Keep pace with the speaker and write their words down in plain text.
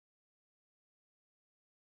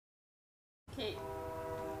Okay,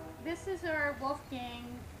 this is our Wolfgang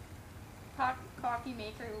coffee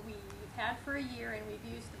maker we've had for a year and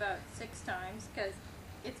we've used about 6 times because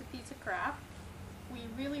it's a piece of crap. We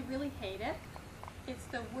really, really hate it. It's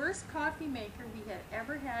the worst coffee maker we have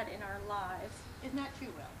ever had in our lives. Isn't that true,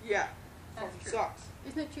 Will? Yeah. That's true. Sucks.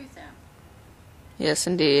 Isn't it true, Sam? Yes,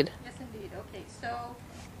 indeed. Yes, indeed. Okay, so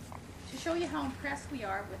to show you how impressed we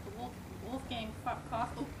are with the Wolfgang Puck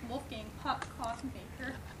coffee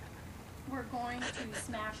maker, we're going to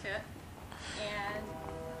smash it and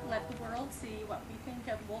let the world see what we think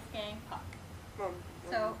of Wolfgang Puck.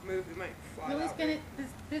 So move, it might fly Willie's out. gonna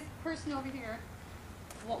this person over here,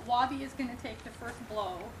 Wobby is gonna take the first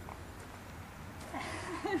blow,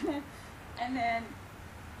 and then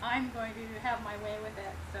I'm going to have my way with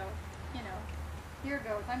it. So you know, here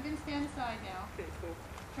goes. I'm gonna stand aside now. Okay, cool.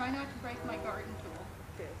 Try not to break my garden tool.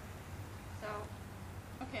 Okay. So,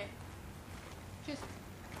 okay. Just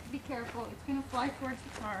be careful. It's gonna fly towards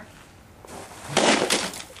the car.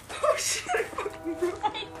 Oh shit! I fucking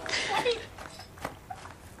broke it. Wait.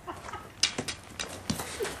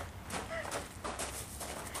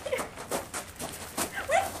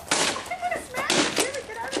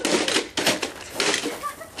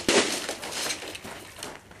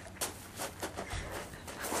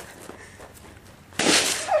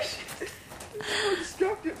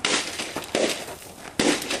 Destructive.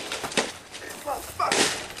 Well, fuck.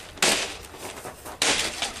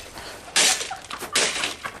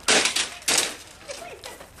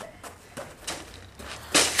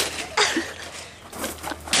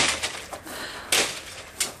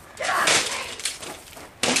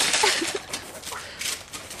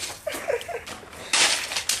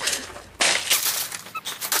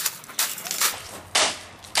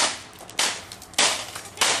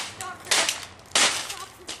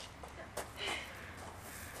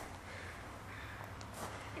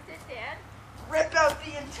 Rip out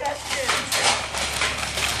the intestines!